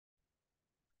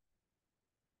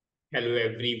Hello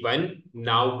everyone.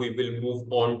 Now we will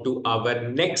move on to our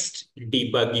next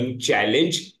debugging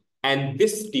challenge. And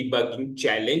this debugging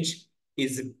challenge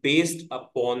is based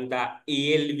upon the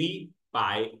ALV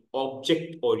by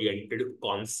object-oriented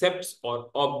concepts or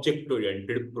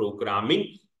object-oriented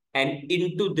programming. And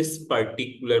into this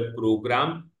particular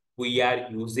program, we are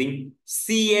using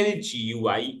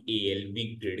CLGUI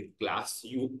ALV grid class.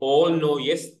 You all know,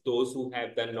 yes, those who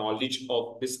have the knowledge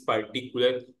of this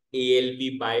particular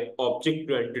ALV by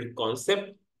object-oriented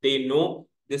concept, they know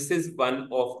this is one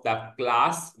of the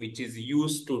class which is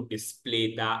used to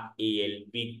display the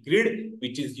ALV grid,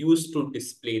 which is used to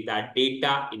display the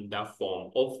data in the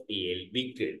form of ALV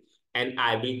grid. And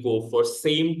I will go for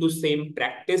same to same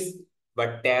practice.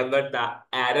 Whatever the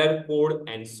error code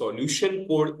and solution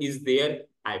code is there,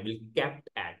 I will kept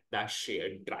at the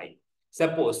shared drive.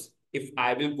 Suppose if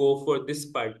I will go for this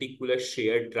particular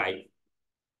shared drive,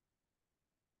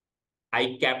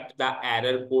 I kept the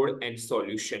error code and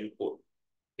solution code.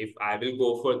 If I will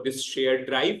go for this shared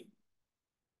drive,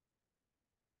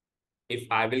 if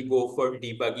I will go for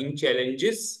debugging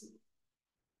challenges,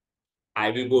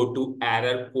 I will go to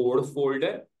error code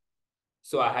folder.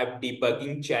 So I have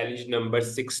debugging challenge number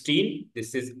 16.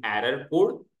 This is error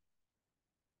code.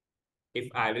 If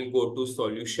I will go to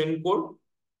solution code,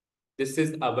 this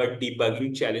is our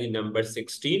debugging challenge number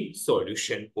 16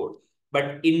 solution code.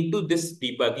 But into this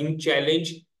debugging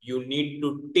challenge, you need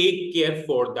to take care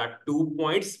for the 2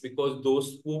 points because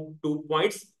those 2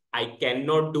 points, I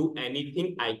cannot do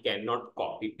anything. I cannot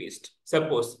copy paste.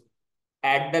 Suppose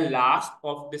at the last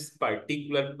of this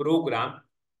particular program,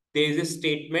 there is a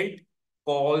statement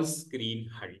call screen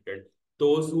hunter.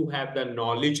 Those who have the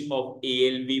knowledge of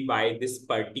ALV by this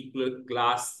particular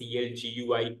class,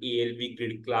 CLGUI ALV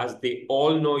grid class, they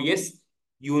all know, yes,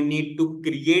 you need to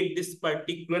create this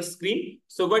particular screen.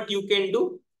 So what you can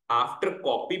do, after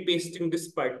copy pasting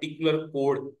this particular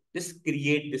code, just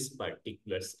create this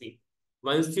particular screen.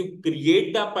 Once you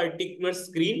create the particular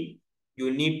screen,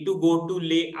 you need to go to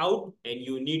layout and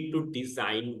you need to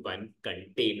design one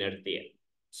container there.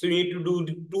 So you need to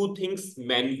do two things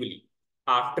manually.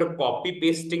 After copy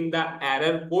pasting the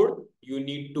error code, you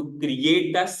need to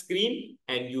create the screen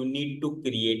and you need to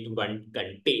create one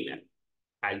container.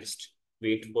 I'll just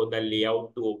wait for the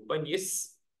layout to open.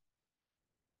 Yes.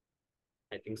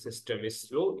 I think system is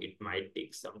slow. It might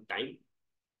take some time.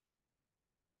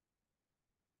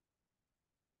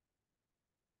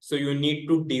 So you need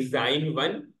to design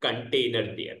one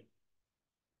container there.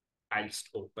 I'll just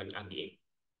open again.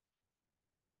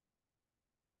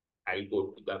 I'll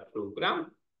go to the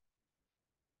program.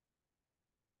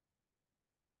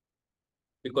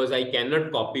 Because I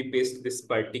cannot copy paste this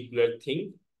particular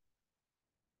thing.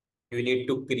 You need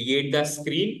to create the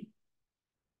screen,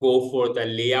 go for the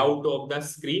layout of the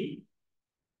screen.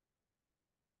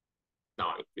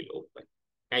 Now it will open.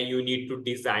 And you need to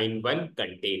design one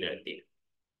container there.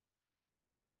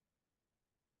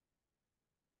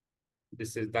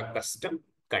 This is the custom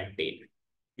container.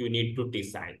 You need to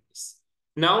design this.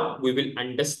 Now we will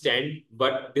understand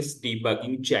what this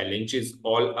debugging challenge is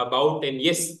all about. And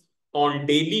yes, on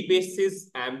daily basis,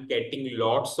 I'm getting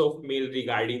lots of mail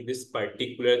regarding this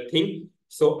particular thing.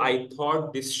 So I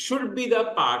thought this should be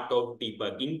the part of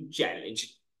debugging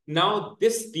challenge. Now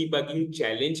this debugging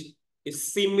challenge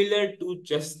is similar to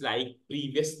just like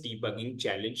previous debugging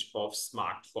challenge of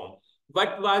smartphone.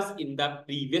 What was in the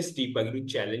previous debugging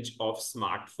challenge of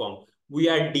smartphone? We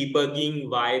are debugging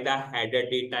why the header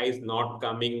data is not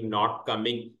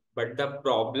coming. But the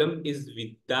problem is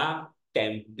with the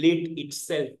template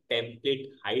itself, template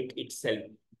height itself.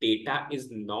 Data is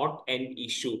not an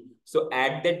issue. So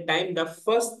at that time, the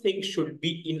first thing should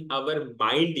be in our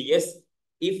mind, yes,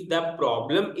 if the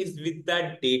problem is with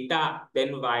the data,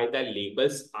 then why the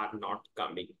labels are not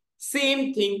coming?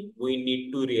 Same thing we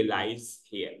need to realize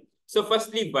here. So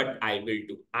firstly, what I will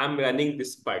do, I'm running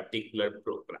this particular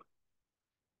program.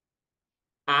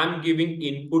 I'm giving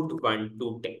input 1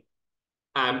 to 10.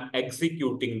 I'm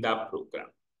executing the program.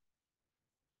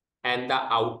 And the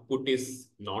output is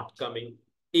not coming.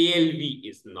 ALV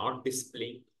is not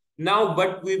displaying. Now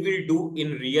what we will do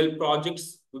in real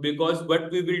projects, because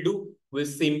what we will do, we'll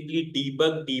simply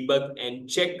debug and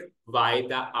check why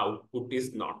the output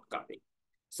is not coming.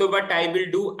 So what I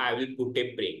will do, I will put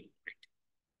a break.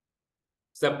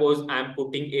 Suppose I'm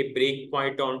putting a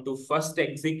breakpoint onto first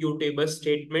executable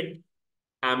statement.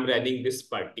 I'm running this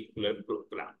particular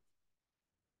program.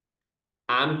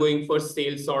 I'm going for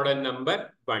sales order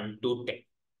number 1 to 10.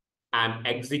 I'm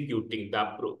executing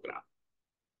the program.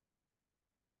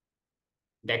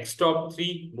 Desktop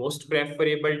 3, most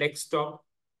preferable desktop.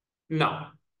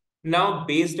 Now, Now,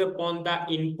 based upon the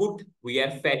input, we are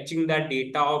fetching the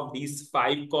data of these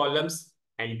 5 columns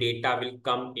and data will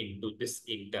come into this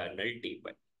internal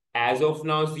table. As of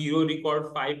now, 0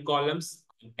 record 5 columns,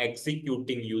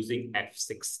 executing using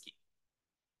F6 key.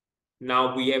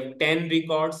 Now we have 10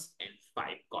 records and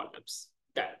 5 columns.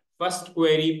 Done. First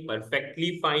query,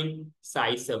 perfectly fine,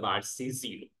 size about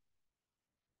C0.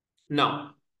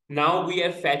 Now we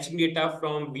are fetching data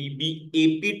from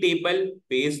VBAP table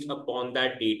based upon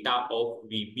the data of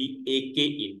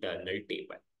VBAK internal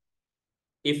table.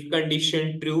 If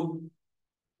condition true,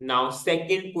 now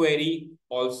second query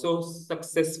also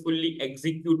successfully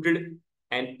executed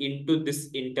and into this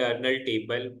internal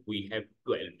table, we have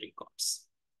 12 records.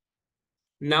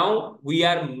 Now we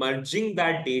are merging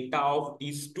the data of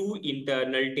these two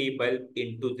internal table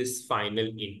into this final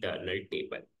internal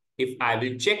table. If I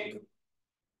will check,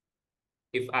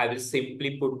 if I will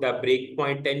simply put the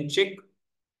breakpoint and check,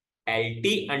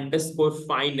 LT underscore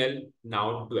final,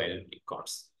 now 12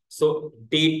 records. So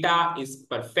data is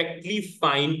perfectly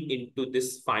fine into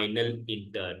this final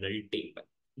internal table.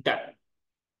 Done.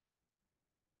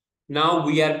 Now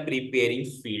we are preparing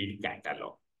field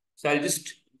catalog. So I'll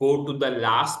just go to the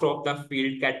last of the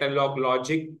field catalog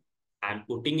logic. I'm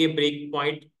putting a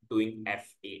breakpoint, doing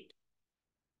F8.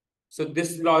 So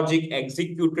this logic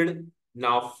executed.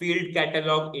 Now field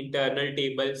catalog internal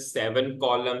table, 7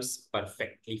 columns,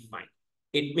 perfectly fine.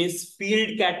 It means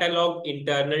field catalog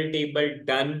internal table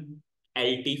done,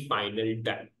 LT final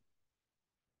done.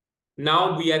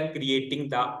 Now we are creating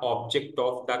the object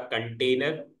of the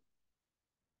container.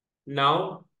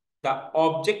 Now the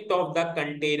object of the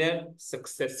container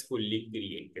successfully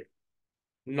created.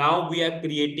 Now we are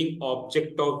creating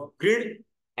object of grid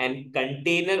and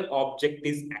container object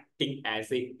is acting as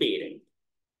a parent.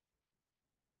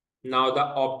 Now the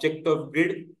object of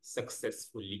grid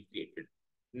successfully created.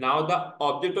 Now the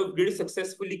object of grid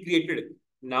successfully created.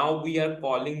 Now we are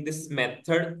calling this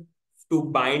method to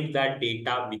bind the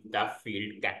data with the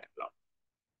field catalog.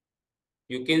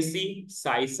 You can see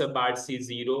size about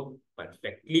C0,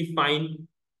 perfectly fine.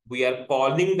 We are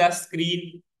calling the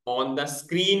screen. On the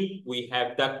screen, we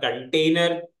have the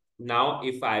container. Now,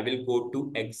 if I will go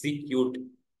to execute,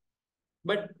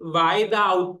 but why the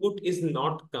output is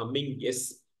not coming?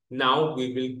 Yes, now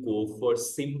we will go for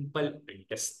simple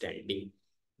understanding.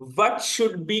 What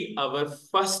should be our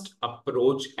first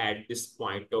approach at this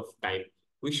point of time?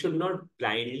 We should not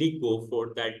blindly go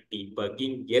for that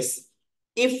debugging. Yes,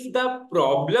 if the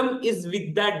problem is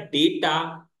with the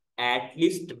data, at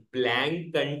least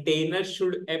blank container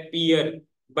should appear.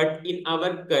 But in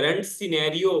our current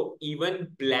scenario, even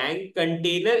blank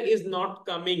container is not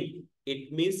coming.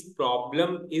 It means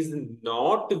problem is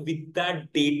not with the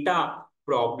data.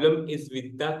 Problem is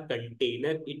with the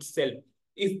container itself.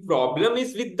 If problem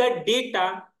is with the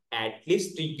data, at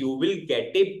least you will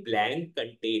get a blank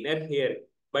container here.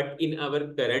 But in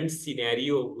our current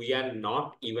scenario, we are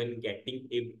not even getting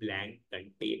a blank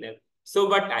container. So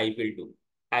what I will do?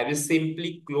 I will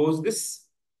simply close this.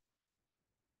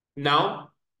 Now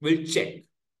we'll check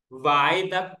why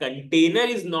the container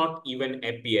is not even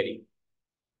appearing.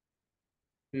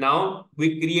 Now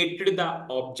we created the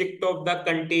object of the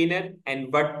container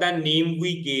and what the name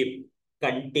we gave,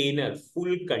 container,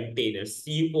 full container,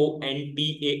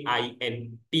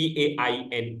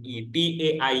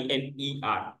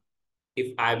 CONTAINTAINER.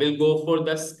 If I will go for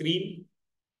the screen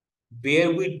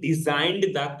where we designed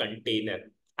the container,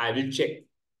 I will check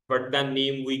what the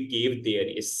name we gave there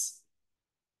is.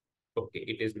 Okay,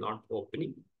 it is not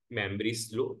opening. Memory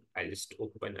slow. I'll just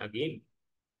open again.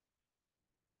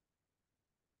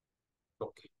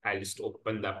 Okay, I'll just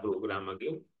open the program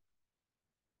again.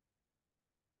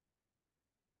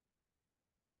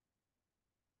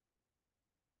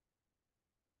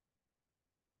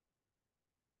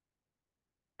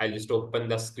 I'll just open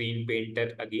the screen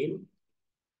painter again.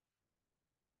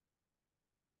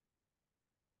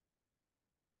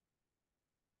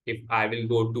 If I will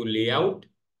go to layout,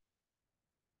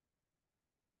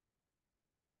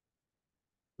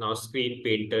 now screen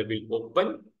painter will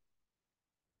open.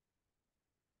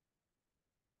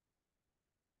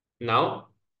 Now,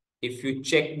 if you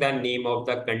check the name of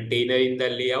the container in the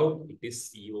layout, it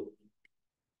is CO.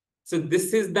 So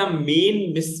this is the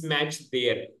main mismatch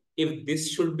there. If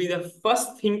this should be the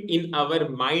first thing in our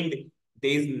mind,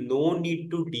 there is no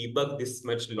need to debug this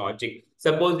much logic.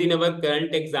 Suppose in our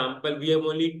current example, we have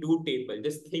only 2 tables.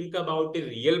 Just think about a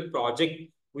real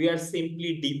project. We are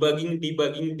simply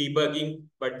debugging,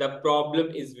 but the problem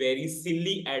is very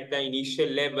silly at the initial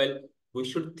level. We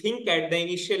should think at the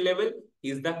initial level,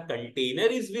 is the container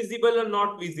is visible or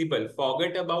not visible?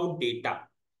 Forget about data.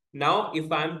 Now,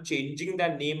 if I'm changing the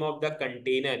name of the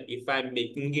container, if I'm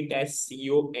making it as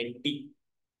CONT,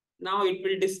 now it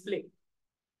will display.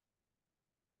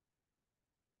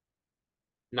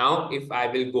 Now, if I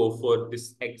will go for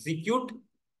this execute,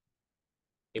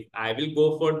 if I will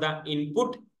go for the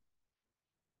input,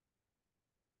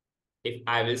 if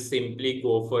I will simply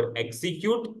go for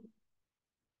execute,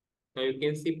 now you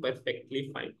can see perfectly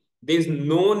fine. There's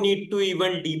no need to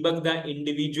even debug the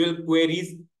individual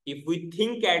queries. If we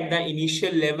think at the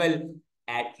initial level,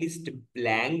 at least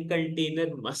blank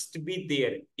container must be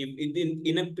there. If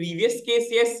in a previous case,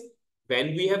 yes,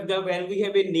 when we have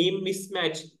a name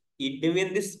mismatch,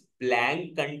 even this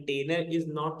blank container is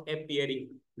not appearing.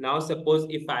 Now, suppose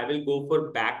if I will go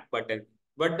for back button,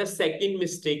 what the second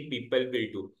mistake people will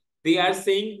do? They are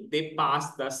saying they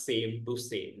pass the same to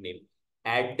same name.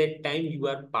 At that time, you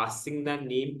are passing the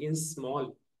name in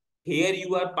small. Here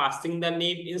you are passing the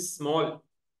name in small.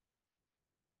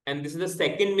 And this is the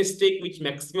second mistake which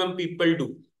maximum people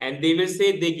do. And they will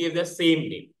say they give the same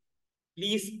name.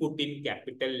 Please put in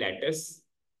capital letters.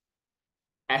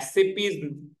 SAP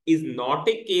is not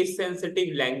a case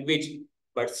sensitive language,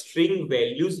 but string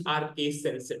values are case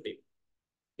sensitive.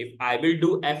 If I will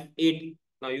do F8,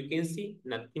 now you can see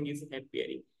nothing is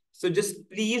appearing. So just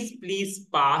please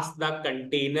pass the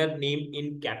container name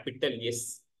in capital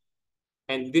yes.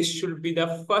 And this should be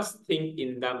the first thing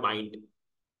in the mind.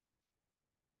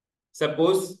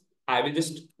 Suppose I will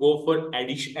just go for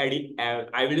addition,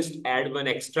 I will just add one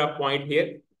extra point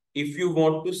here. If you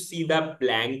want to see the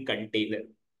blank container,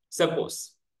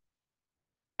 suppose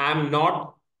I'm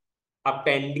not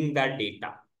appending the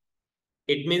data.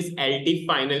 It means LT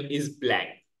final is blank,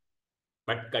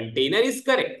 but container is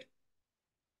correct.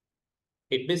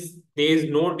 It means there is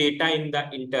no data in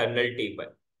the internal table.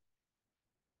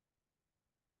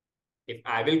 If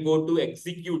I will go to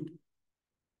execute,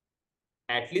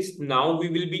 at least now we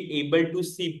will be able to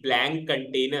see blank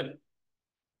container.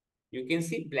 You can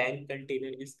see blank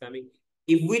container is coming.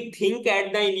 If we think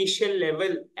at the initial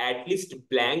level, at least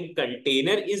blank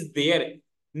container is there.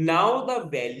 Now the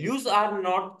values are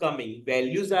not coming.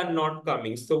 Values are not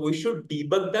coming. So we should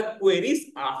debug the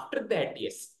queries after that,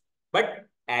 yes. But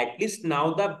at least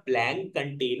now the blank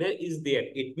container is there.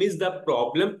 It means the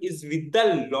problem is with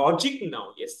the logic now,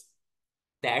 yes.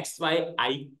 That's why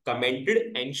I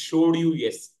commented and showed you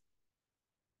yes.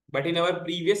 But in our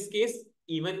previous case,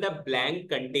 even the blank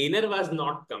container was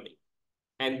not coming.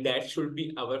 And that should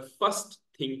be our first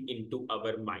thing into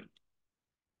our mind.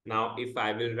 Now, if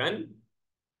I will run,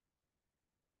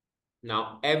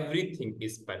 now everything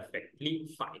is perfectly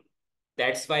fine.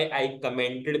 That's why I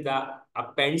commented the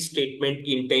append statement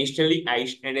intentionally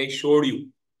and I showed you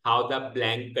how the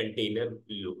blank container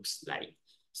looks like.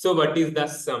 So what is the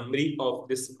summary of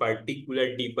this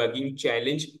particular debugging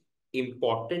challenge?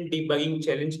 Important debugging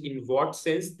challenge in what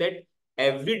sense that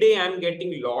every day I'm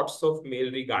getting lots of mail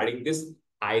regarding this.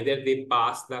 Either they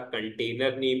pass the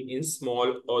container name in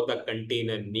small or the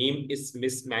container name is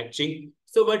mismatching.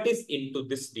 So what is into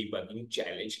this debugging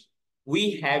challenge?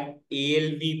 We have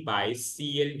ALV by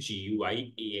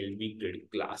CLGUI ALV grid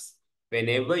class.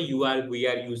 Whenever we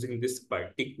are using this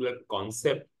particular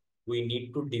concept, we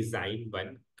need to design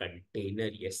one container,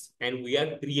 yes. And we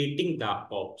are creating the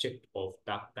object of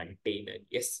the container,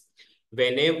 yes.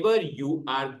 Whenever you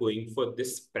are going for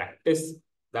this practice,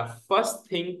 the first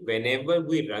thing, whenever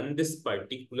we run this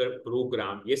particular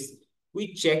program, yes,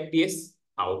 we check, yes,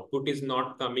 output is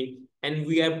not coming and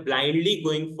we are blindly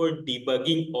going for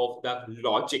debugging of the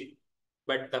logic.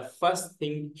 But the first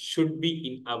thing should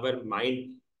be in our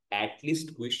mind, at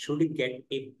least we should get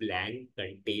a blank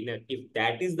container. If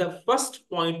that is the first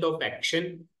point of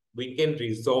action, we can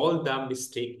resolve the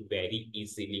mistake very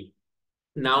easily.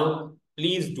 Now,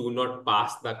 please do not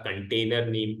pass the container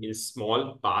name in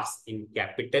small, pass in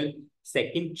capital.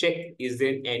 Second, check is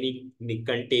there any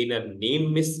container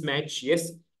name mismatch?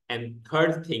 Yes. And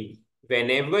third thing,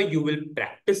 whenever you will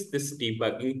practice this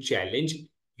debugging challenge,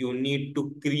 you need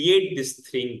to create this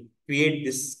thing, create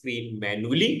this screen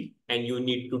manually, and you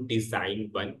need to design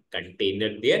one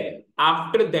container there.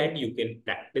 After that, you can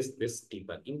practice this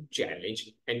debugging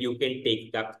challenge and you can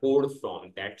take the code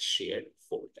from that shared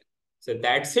folder. So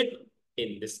that's it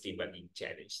in this debugging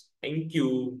challenge. Thank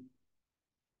you.